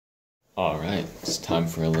Alright, it's time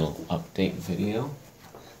for a little update video.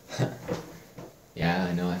 Yeah,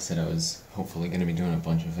 I know I said I was hopefully going to be doing a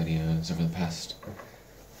bunch of videos over the past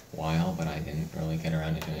while, but I didn't really get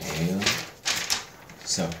around to doing any of them.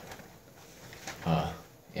 So,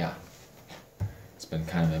 yeah. It's been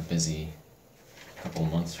kind of a busy couple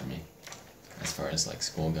of months for me, as far as like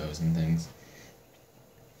school goes and things.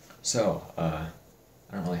 So, I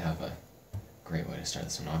don't really have a great way to start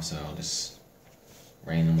this one off, so I'll just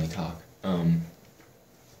randomly talk.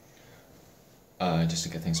 Just to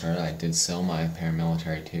get things started, I did sell my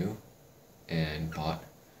paramilitary 2 and bought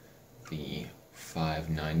the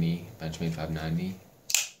 590, Benchmade 590,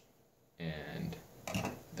 and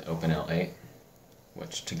the Open L8,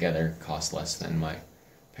 which together cost less than my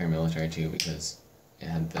paramilitary 2 because it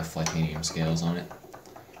had the Flightanium scales on it.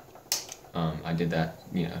 I did that,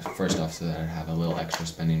 first off so that I'd have a little extra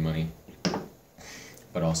spending money,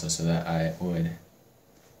 but also so that I would,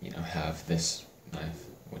 have this knife,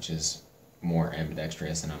 which is more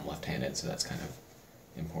ambidextrous, and I'm left-handed, so that's kind of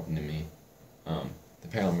important to me. The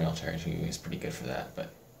paramilitary 2 is pretty good for that,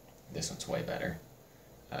 but this one's way better.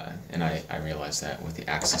 And I realized that with the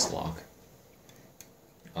axis lock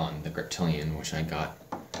on the Griptilian, which I got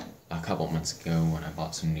a couple months ago when I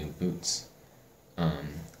bought some new boots.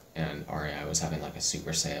 And REI was having like a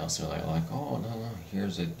super sale, so they're like, oh no,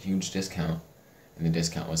 here's a huge discount. And the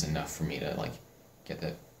discount was enough for me to like get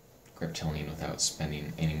the Griptilian without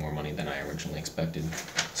spending any more money than I originally expected.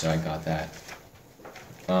 So I got that.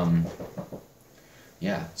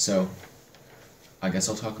 Yeah, so I guess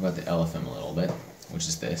I'll talk about the LFM a little bit, which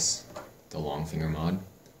is this, the long finger mod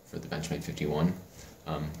for the Benchmade 51.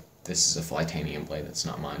 This is a Flightanium blade that's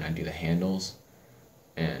not mine. I do the handles,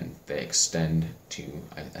 and they extend to,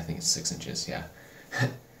 I think it's 6 inches, yeah.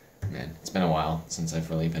 Man, it's been a while since I've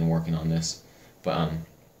really been working on this, but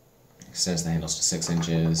extends the handles to 6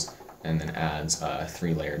 inches, and then adds a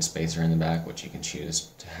 3-layered spacer in the back, which you can choose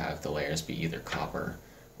to have the layers be either copper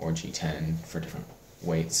or G10 for different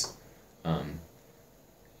weights.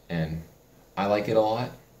 And I like it a lot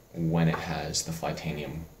when it has the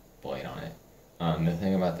Flightanium blade on it. The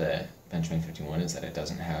thing about the Benchmade 51 is that it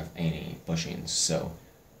doesn't have any bushings, so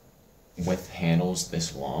with handles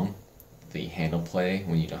this long, the handle play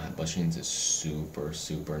when you don't have bushings is super,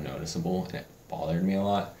 super noticeable, and it bothered me a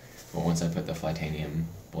lot. But once I put the Flightanium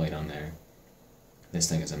blade on there, this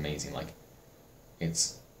thing is amazing. Like,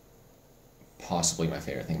 it's possibly my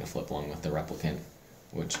favorite thing to flip along with the Replicant,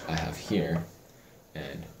 which I have here.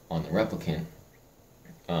 And on the Replicant,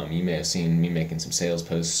 you may have seen me making some sales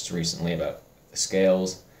posts recently about the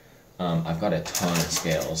scales. I've got a ton of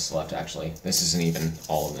scales left, actually. This isn't even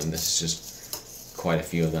all of them, this is just quite a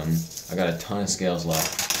few of them. I've got a ton of scales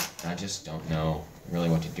left, and I just don't know really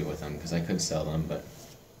what to do with them, because I could sell them, but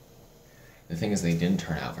the thing is they didn't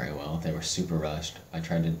turn out very well. They were super rushed. I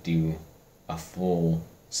tried to do a full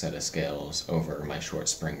set of scales over my short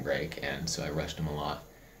spring break, and so I rushed them a lot,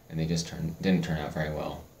 and they just didn't turn out very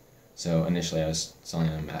well. So initially I was selling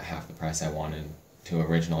them at half the price I wanted to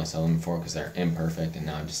originally sell them for, because they're imperfect, and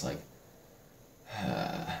now I'm just like,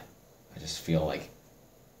 I just feel like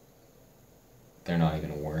they're not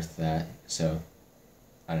even worth that. So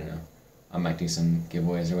I don't know, I might do some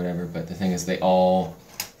giveaways or whatever, but the thing is they all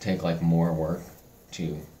take like more work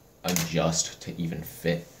to adjust to even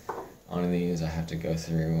fit on these. I have to go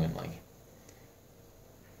through and like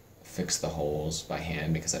fix the holes by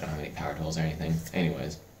hand because I don't have any power tools or anything.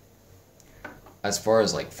 Anyways, as far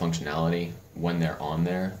as like functionality, when they're on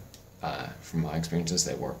there, from my experiences,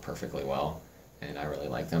 they work perfectly well, and I really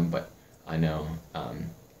like them. But I know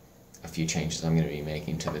a few changes I'm going to be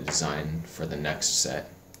making to the design for the next set,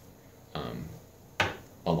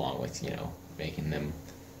 along with, making them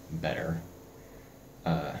better.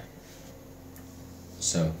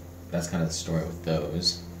 So that's kind of the story with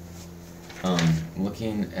those.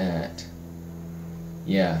 Looking at,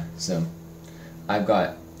 so I've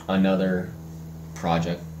got another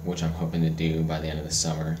project which I'm hoping to do by the end of the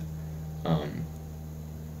summer.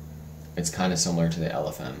 It's kind of similar to the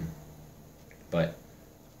LFM, but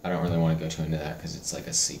I don't really want to go too into that because it's like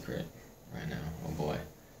a secret right now. Oh boy,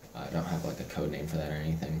 I don't have like a code name for that or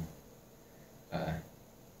anything,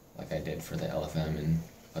 like I did for the LFM and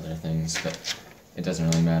other things, but it doesn't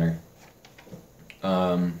really matter.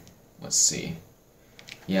 Let's see.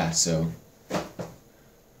 Yeah, so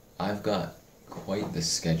I've got quite the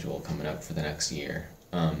schedule coming up for the next year.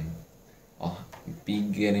 I'll be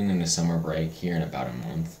getting into summer break here in about a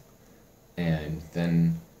month, and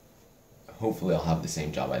then hopefully I'll have the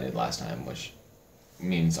same job I did last time, which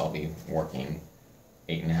means I'll be working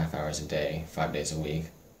 8.5 hours a day, 5 days a week,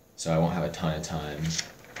 so I won't have a ton of time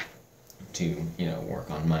to, you know, work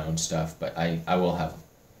on my own stuff, but I will have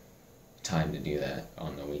time to do that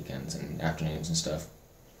on the weekends and afternoons and stuff.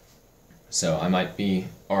 So I might be,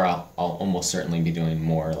 or I'll almost certainly be doing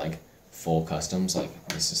more like full customs. Like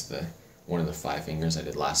this is one of the 5 fingers I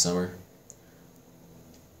did last summer.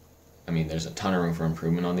 I mean, there's a ton of room for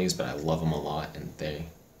improvement on these, but I love them a lot and they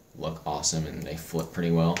look awesome and they flip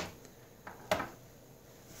pretty well.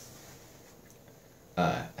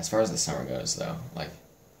 As far as the summer goes though, like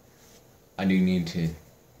I do need to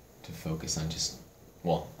focus on just,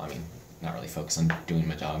 well, I mean, not really focus on doing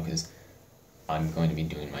my job, because I'm going to be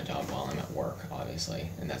doing my job while I'm at work, obviously,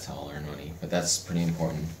 and that's how I'll earn money. But that's pretty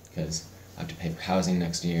important, because I have to pay for housing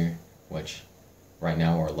next year, which right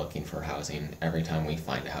now we're looking for housing. Every time we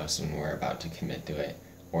find a house and we're about to commit to it,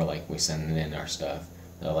 or like we send in our stuff,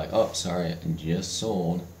 they're like, oh, sorry, it just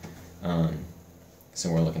sold. So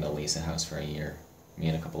we're looking to lease a house for a year, me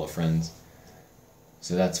and a couple of friends.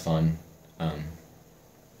 So that's fun.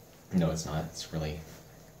 No, it's not. It's really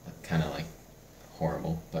kind of like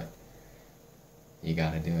horrible, but you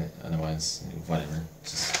gotta do it. Otherwise, whatever.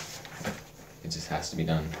 It just has to be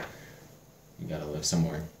done. You gotta live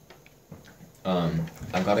somewhere.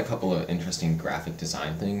 I've got a couple of interesting graphic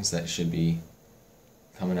design things that should be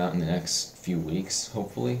coming out in the next few weeks,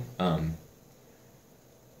 hopefully. I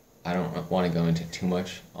don't want to go into too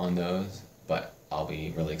much on those, but I'll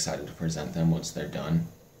be really excited to present them once they're done.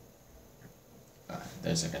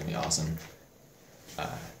 Those are going to be awesome.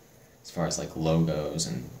 As far as like logos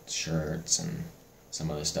and shirts and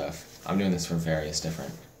some other stuff, I'm doing this for various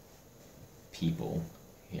different people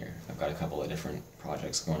here. I've got a couple of different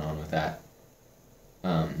projects going on with that.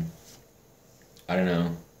 I don't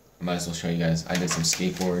know, I might as well show you guys. I did some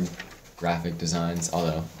skateboard graphic designs,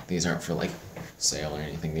 although these aren't for like sale or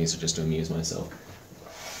anything, these are just to amuse myself.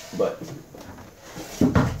 But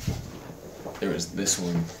there was this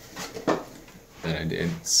one that I did.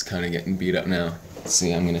 It's kind of getting beat up now. Let's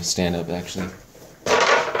see, I'm gonna stand up actually,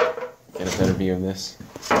 get a better view of this.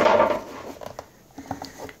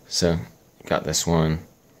 So, got this one.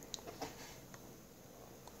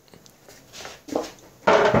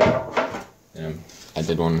 And I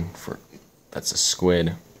did one for, that's a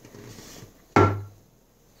squid. And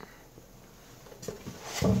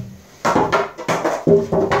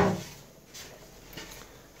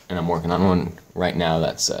I'm working on one right now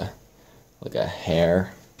that's like a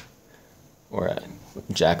hare or a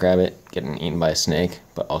jackrabbit getting eaten by a snake,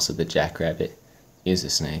 but also the jackrabbit is a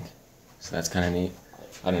snake. So that's kind of neat.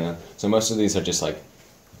 I don't know. So most of these are just like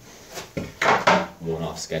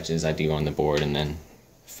one-off sketches I do on the board and then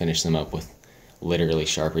finish them up with literally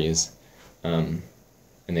Sharpies. And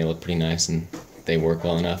they look pretty nice and they work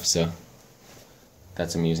well enough, so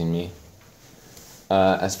that's amusing me.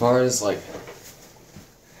 As far as like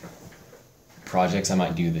projects I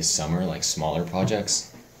might do this summer, like smaller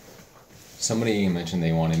projects, somebody mentioned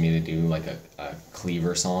they wanted me to do like a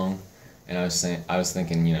Cleaver song, and I was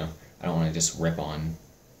thinking, you know, I don't want to just rip on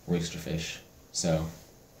Roosterfish, so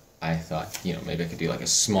I thought, you know, maybe I could do like a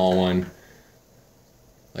small one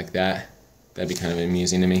like that. That'd be kind of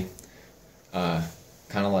amusing to me.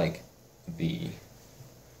 Kind of like the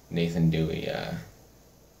Nathan Dewey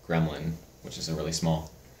Gremlin, which is a really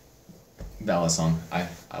small ballad song. I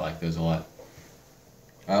like those a lot.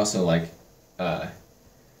 I also like, I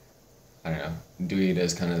don't know, Dewey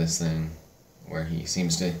does kind of this thing where he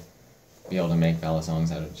seems to be able to make ballad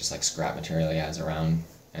songs out of just like scrap material he has around,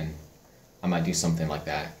 and I might do something like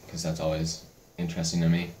that because that's always interesting to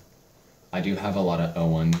me. I do have a lot of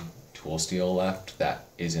O1 tool steel left that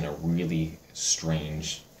is in a really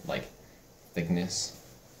strange like thickness.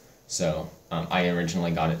 So I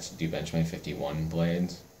originally got it to do Benchmade 51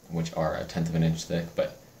 blades, which are 1/10 of an inch thick,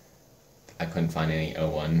 but I couldn't find any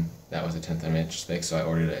O1 that was 1/10 of an inch thick, so I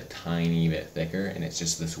ordered a tiny bit thicker, and it's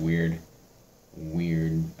just this weird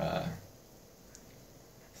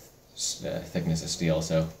thickness of steel,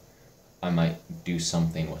 so I might do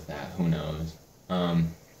something with that, who knows.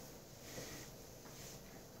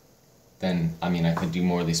 Then, I mean, I could do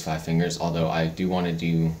more of these 5 fingers, although I do want to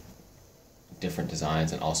do different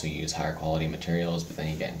designs and also use higher quality materials, but then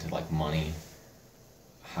you get into like money.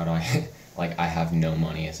 How do I, like I have no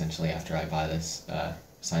money essentially after I buy this,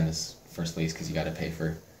 sign this first lease, because you got to pay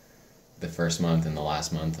for the first month and the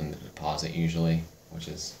last month and the deposit usually, which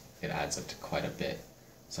is, it adds up to quite a bit.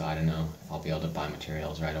 So I don't know if I'll be able to buy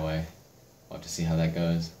materials right away. We'll have to see how that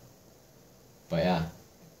goes. But yeah,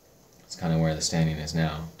 that's kind of where the standing is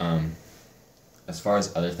now. As far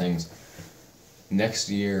as other things, next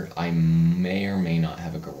year I may or may not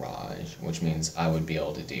have a garage, which means I would be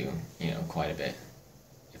able to do, you know, quite a bit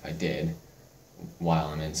if I did while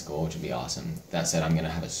I'm in school, which would be awesome. That said, I'm gonna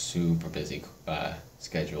have a super busy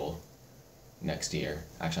schedule next year.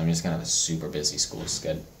 Actually, I'm just gonna have a super busy school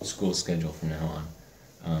schedule from now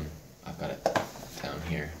on. I've got it down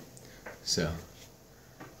here. So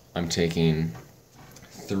I'm taking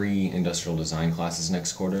 3 industrial design classes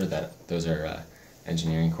next quarter. Those are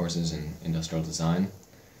engineering courses in industrial design,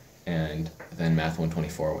 and then Math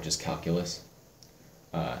 124, which is calculus.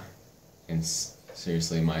 And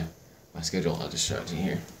seriously, my schedule, I'll just show it to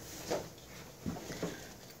you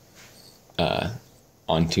here.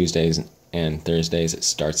 On Tuesdays and Thursdays, it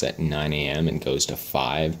starts at 9 a.m. and goes to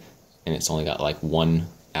 5, and it's only got like 1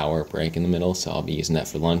 hour break in the middle, so I'll be using that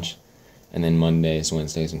for lunch. And then Mondays,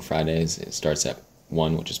 Wednesdays, and Fridays, it starts at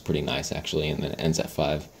 1, which is pretty nice actually, and then it ends at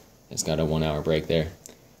 5. It's got a 1 hour break there,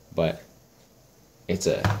 but it's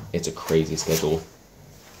a crazy schedule,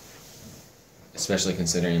 especially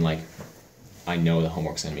considering like I know the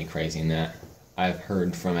homework's gonna be crazy in that. I've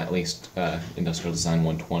heard from at least Industrial Design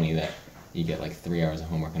 120 that you get like 3 hours of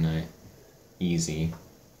homework a night, easy.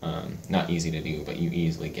 Not easy to do, but you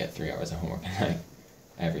easily get 3 hours of homework a night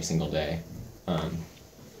every single day.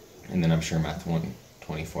 And then I'm sure Math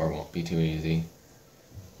 124 won't be too easy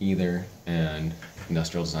either, and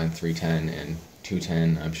Industrial Design 310 and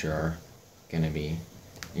 210 I'm sure are gonna be,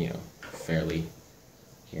 fairly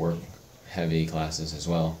work heavy classes as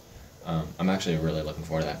well. I'm actually really looking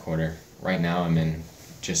forward to that quarter. Right now I'm in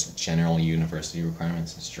just general university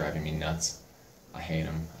requirements. It's driving me nuts. I hate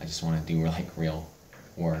them. I just want to do like real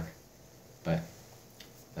work. But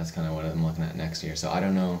that's kind of what I'm looking at next year. So I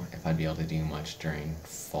don't know if I'd be able to do much during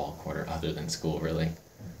fall quarter other than school, really.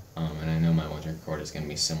 And I know my winter quarter is going to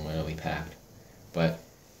be similarly packed. But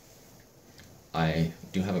I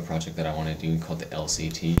do have a project that I want to do called the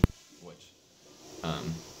LCT,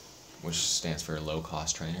 which stands for low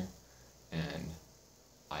cost trainer. And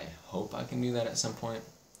I hope I can do that at some point.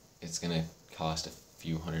 It's going to cost a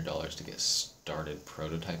few $100s to get started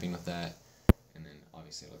prototyping with that. And then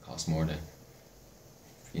obviously it'll cost more to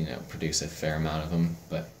produce a fair amount of them,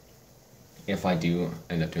 but if I do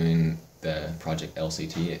end up doing the project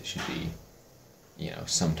LCT, it should be,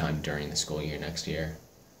 sometime during the school year next year.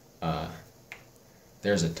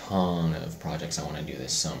 There's a ton of projects I want to do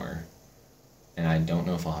this summer, and I don't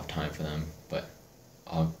know if I'll have time for them, but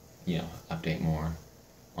I'll, update more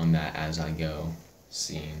on that as I go,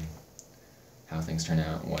 seeing how things turn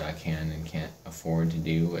out, what I can and can't afford to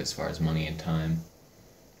do as far as money and time.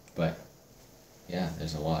 But yeah,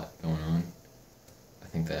 there's a lot going on. I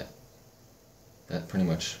think that pretty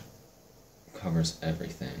much covers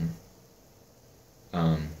everything.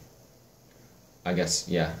 I guess,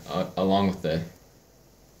 yeah, along with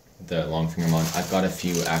the long finger mod, I've got a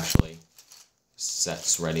few actually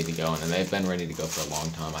sets ready to go, and they've been ready to go for a long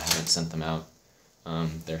time. I haven't sent them out.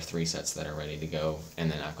 There are 3 sets that are ready to go,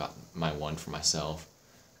 and then I've got my one for myself.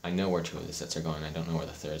 I know where 2 of the sets are going. I don't know where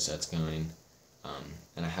the 3rd set's going,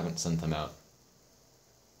 and I haven't sent them out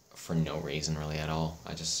for no reason really at all.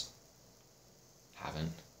 I just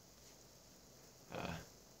haven't.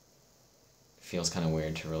 Feels kind of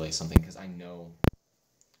weird to release something because I know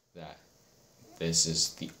that this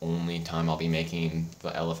is the only time I'll be making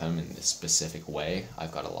the LFM in this specific way.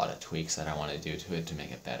 I've got a lot of tweaks that I want to do to it to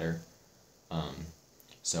make it better.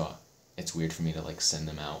 So it's weird for me to like send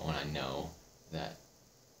them out when I know that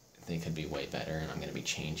they could be way better, and I'm going to be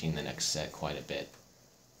changing the next set quite a bit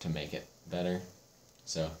to make it better.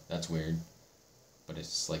 So that's weird, but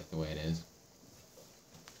it's like the way it is.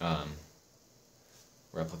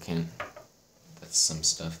 Replicant, that's some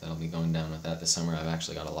stuff that'll be going down with that this summer. I've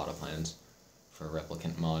actually got a lot of plans for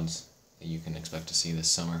Replicant mods that you can expect to see this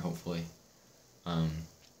summer, hopefully.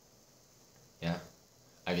 Yeah,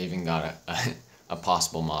 I've even got a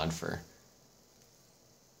possible mod for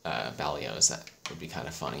Balios that would be kind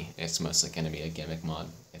of funny. It's mostly going to be a gimmick mod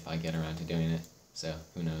if I get around to doing it, so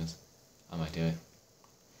who knows, I might do it.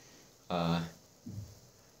 I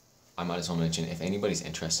might as well mention, if anybody's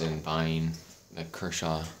interested in buying the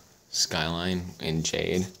Kershaw Skyline in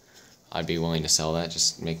Jade, I'd be willing to sell that.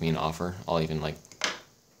 Just make me an offer. I'll even like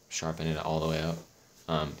sharpen it all the way up.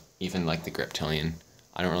 Even like the Griptilian.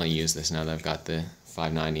 I don't really use this now that I've got the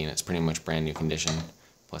 590 and it's pretty much brand new condition.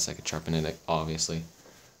 Plus I could sharpen it, obviously.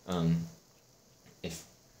 If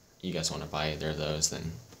you guys want to buy either of those,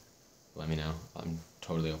 then let me know. I'm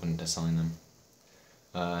totally open to selling them.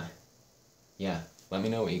 Yeah, let me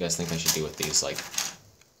know what you guys think I should do with these, like,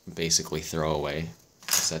 basically throw away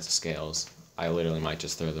sets of scales. I literally might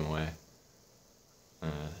just throw them away.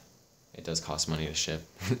 It does cost money to ship.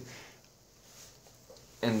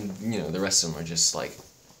 And, the rest of them are just, like,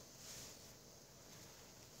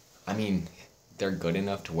 I mean, they're good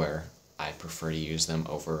enough to where I prefer to use them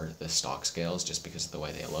over the stock scales just because of the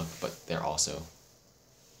way they look, but they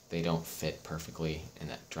don't fit perfectly, and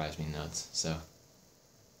that drives me nuts. So,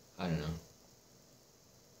 I don't know.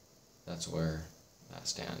 That's where that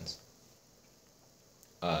stands.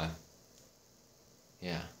 Yeah.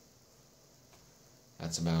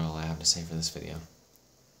 That's about all I have to say for this video.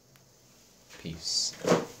 Peace.